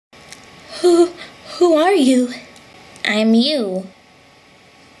Who are you? I'm you.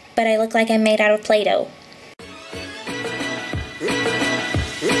 But I look like I'm made out of Play-Doh.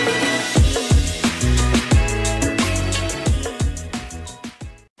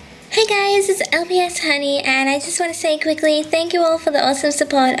 Hey guys, it's LPsHoney, and I just want to say quickly, thank you all for the awesome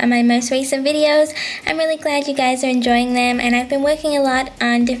support on my most recent videos. I'm really glad you guys are enjoying them, and I've been working a lot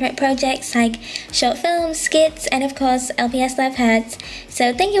on different projects like short films, skits, and of course LPS Love Hurts.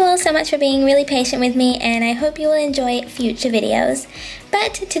 So thank you all so much for being really patient with me, and I hope you will enjoy future videos.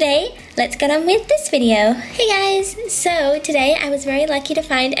 But today, let's get on with this video. Hey guys! So today I was very lucky to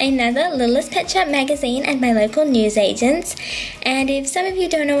find another Littlest Pet Shop magazine at my local newsagents. And if some of you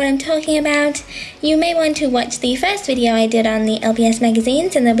don't know what I'm talking about, you may want to watch the first video I did on the LPS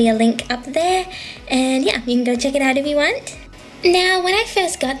magazines, and there'll be a link up there. And yeah, you can go check it out if you want. Now, when I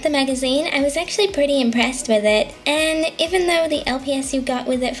first got the magazine, I was actually pretty impressed with it, and even though the LPS you got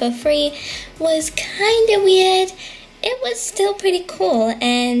with it for free was kinda weird, it was still pretty cool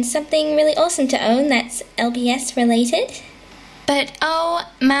and something really awesome to own that's LPS related. But oh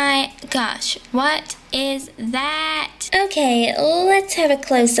my gosh, what is that? Okay, let's have a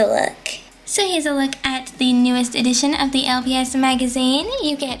closer look. So here's a look at the newest edition of the LPS magazine.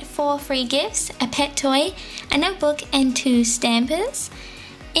 You get 4 free gifts, a pet toy, a notebook, and 2 stampers.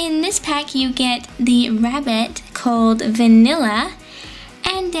 In this pack you get the rabbit called Vanilla,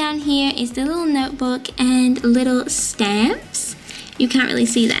 and down here is the little notebook and little stamps. You can't really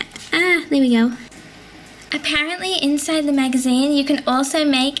see that. Ah, there we go. Apparently inside the magazine you can also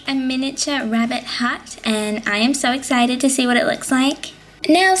make a miniature rabbit hut, and I am so excited to see what it looks like.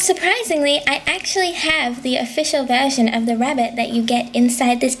 Now, surprisingly, I actually have the official version of the rabbit that you get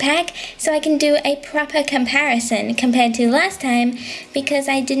inside this pack, so I can do a proper comparison compared to last time because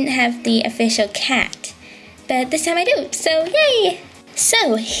I didn't have the official cat. But this time I do, so yay!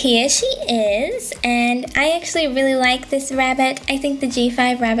 So here she is, and I actually really like this rabbit. I think the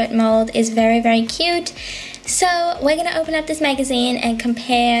G5 rabbit mold is very, very cute. So we're going to open up this magazine and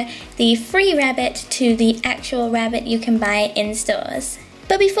compare the free rabbit to the actual rabbit you can buy in stores.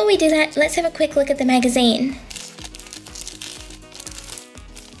 But before we do that, let's have a quick look at the magazine.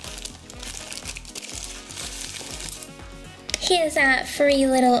 Here's our free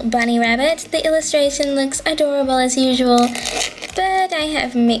little bunny rabbit. The illustration looks adorable as usual, but I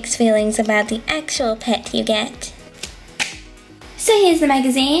have mixed feelings about the actual pet you get. So here's the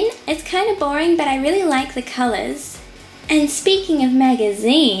magazine. It's kind of boring, but I really like the colors. And speaking of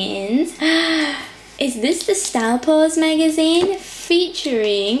magazines, is this the StylePaws magazine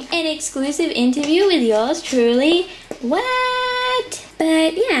featuring an exclusive interview with yours truly? What?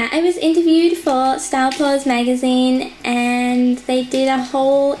 But yeah, I was interviewed for StylePaws magazine, and they did a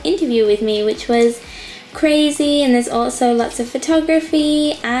whole interview with me, which was crazy. And there's also lots of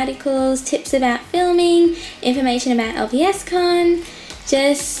photography, articles, tips about filming, information about LPSCon,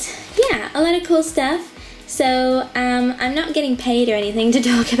 just yeah, a lot of cool stuff. So I'm not getting paid or anything to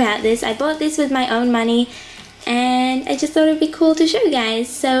talk about this. I bought this with my own money, and I just thought it would be cool to show you guys.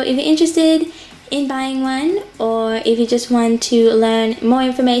 So if you're interested in buying one, or if you just want to learn more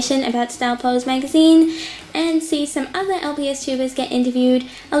information about StylePaws magazine and see some other LPS tubers get interviewed,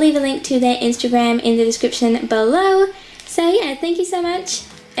 I'll leave a link to their Instagram in the description below. So yeah, thank you so much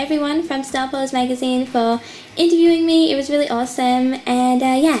everyone from StylePaws magazine for interviewing me. It was really awesome, and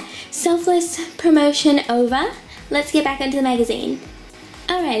yeah, selfless promotion over. Let's get back into the magazine.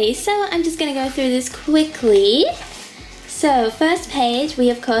 Alrighty, so I'm just gonna go through this quickly. So first page, we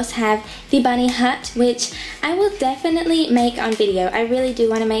of course have the bunny hut, which I will definitely make on video. I really do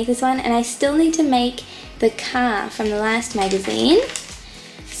want to make this one, and I still need to make the car from the last magazine.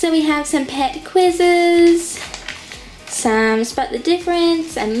 So we have some pet quizzes, some spot the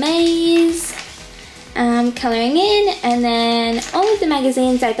difference, a maze, coloring in, and then all of the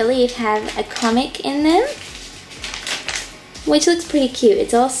magazines I believe have a comic in them, which looks pretty cute.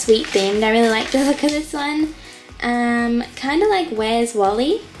 It's all sweet themed. I really like the look of this one. Kind of like Where's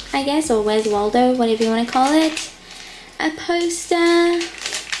Wally, I guess, or Where's Waldo, whatever you want to call it. A poster,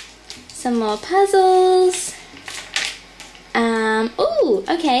 some more puzzles. Ooh,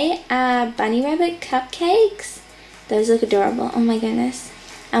 okay, bunny rabbit cupcakes. Those look adorable. Oh my goodness,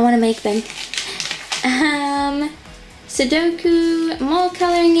 I want to make them. Sudoku, more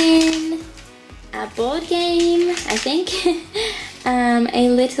coloring in, a board game, I think. A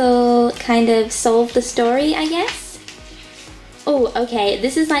little kind of solve the story, I guess. Oh, okay,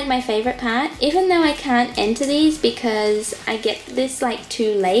 this is like my favorite part. Even though I can't enter these because I get this like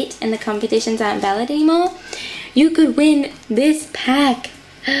too late and the competitions aren't valid anymore, you could win this pack.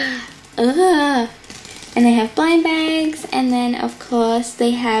 And they have blind bags, and then of course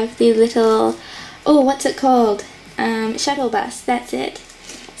they have the little, oh, what's it called? Shuttle bus, that's it.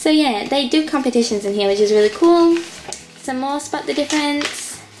 So yeah, they do competitions in here, which is really cool. Some more spot the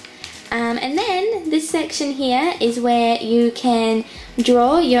difference. And then this section here is where you can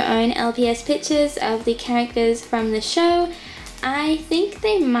draw your own LPS pictures of the characters from the show. I think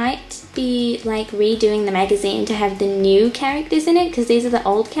they might be like redoing the magazine to have the new characters in it, because these are the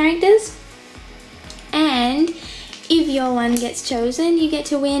old characters. And if your one gets chosen, you get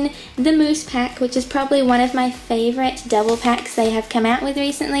to win the Moose pack, which is probably one of my favorite double packs they have come out with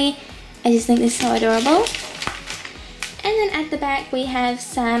recently. I just think this is so adorable. And then at the back we have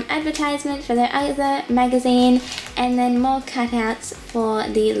some advertisement for their other magazine, and then more cutouts for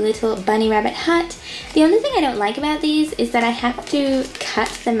the little bunny rabbit hut. The only thing I don't like about these is that I have to cut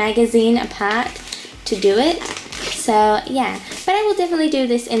the magazine apart to do it. So yeah, but I will definitely do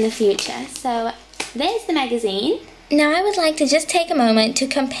this in the future. So there's the magazine. Now I would like to just take a moment to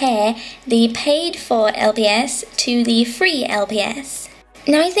compare the paid for LPS to the free LPS.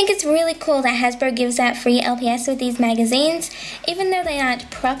 Now I think it's really cool that Hasbro gives out free LPS with these magazines. Even though they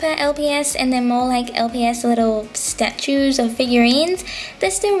aren't proper LPS and they're more like LPS little statues or figurines, they're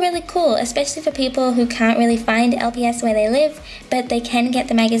still really cool, especially for people who can't really find LPS where they live, but they can get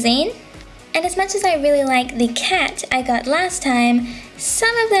the magazine. And as much as I really like the cat I got last time,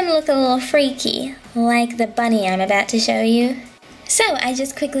 some of them look a little freaky, like the bunny I'm about to show you. So I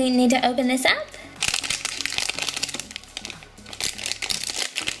just quickly need to open this up.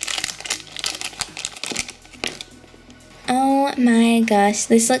 Oh my gosh,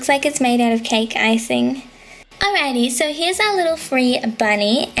 this looks like it's made out of cake icing. Alrighty, so here's our little free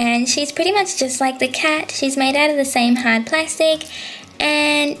bunny, and she's pretty much just like the cat. She's made out of the same hard plastic,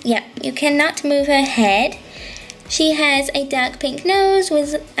 and yeah, you cannot move her head. She has a dark pink nose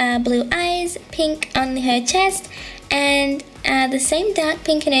with blue eyes, pink on her chest, and the same dark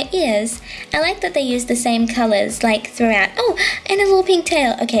pink in her ears. I like that they use the same colors like throughout. Oh, and a little pink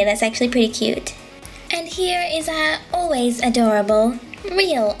tail. Okay, that's actually pretty cute. And here is our always adorable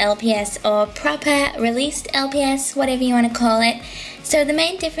real LPS, or proper released LPS, whatever you want to call it. So the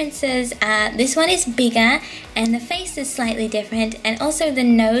main differences are this one is bigger and the face is slightly different, and also the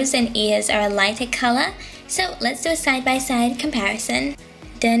nose and ears are a lighter color. So let's do a side-by-side comparison.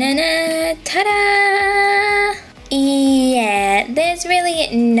 Da-na-na, ta-da! Yeah, there's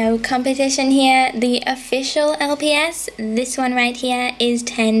really no competition here. The official LPS, this one right here, is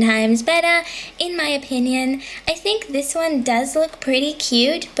 10 times better, in my opinion. I think this one does look pretty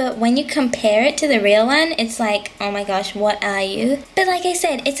cute, but when you compare it to the real one, it's like, oh my gosh, what are you? But like I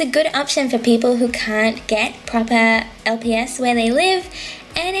said, it's a good option for people who can't get proper LPS where they live,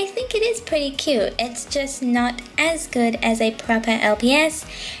 and I think it is pretty cute. It's just not as good as a proper LPS,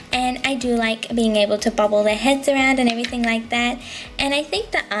 and I do like being able to bobble their heads around and everything like that. And I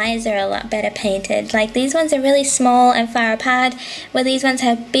think the eyes are a lot better painted. Like these ones are really small and far apart, where these ones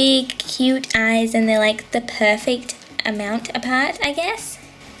have big, cute eyes, and they're like the perfect amount apart, I guess.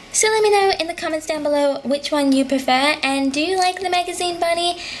 So let me know in the comments down below which one you prefer, and do you like the magazine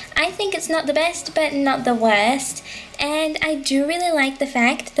bunny? I think it's not the best, but not the worst. And I do really like the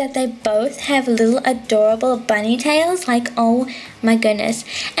fact that they both have little adorable bunny tails, like oh my goodness.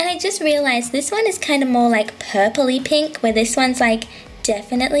 And I just realized this one is kind of more like purpley pink, where this one's like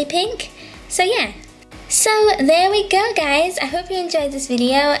definitely pink. So yeah. So there we go guys, I hope you enjoyed this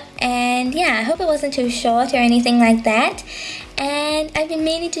video, and yeah, I hope it wasn't too short or anything like that. And I've been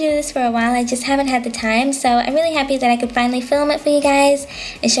meaning to do this for a while, I just haven't had the time, so I'm really happy that I could finally film it for you guys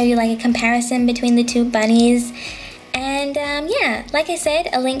and show you like a comparison between the two bunnies. And yeah, like I said,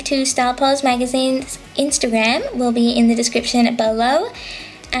 a link to StylePaws magazine's Instagram will be in the description below.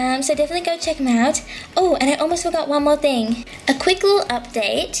 So definitely go check them out. Oh, and I almost forgot one more thing. A quick little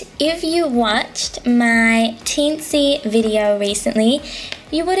update. If you watched my teensy video recently,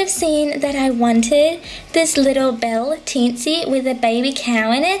 you would have seen that I wanted this little bell teensy with a baby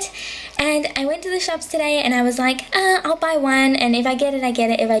cow in it. And I went to the shops today and I was like, I'll buy one, and if I get it, I get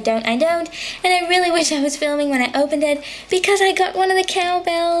it, if I don't, I don't. And I really wish I was filming when I opened it, because I got one of the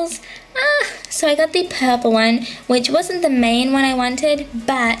cowbells. So I got the purple one, which wasn't the main one I wanted,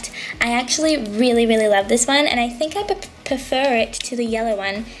 but I actually really love this one, and I think I prefer it to the yellow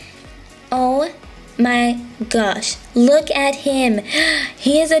one. Oh my gosh, look at him.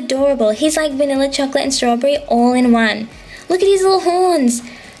 He is adorable. He's like vanilla, chocolate, and strawberry all in one. Look at his little horns.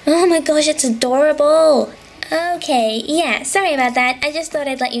 Oh my gosh, it's adorable. Okay, yeah, sorry about that. I just thought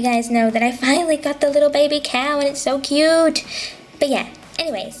I'd let you guys know that I finally got the little baby cow, and it's so cute. But yeah,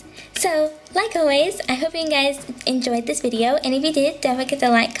 anyways, so like always, I hope you guys enjoyed this video, and if you did, don't forget to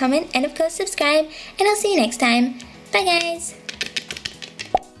like, comment, and of course subscribe, and I'll see you next time. Bye guys!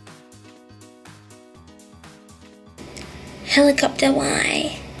 Helicopter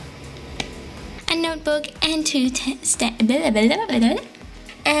Y. A notebook and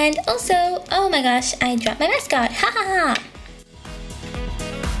and also, oh my gosh, I dropped my mascot, ha ha ha!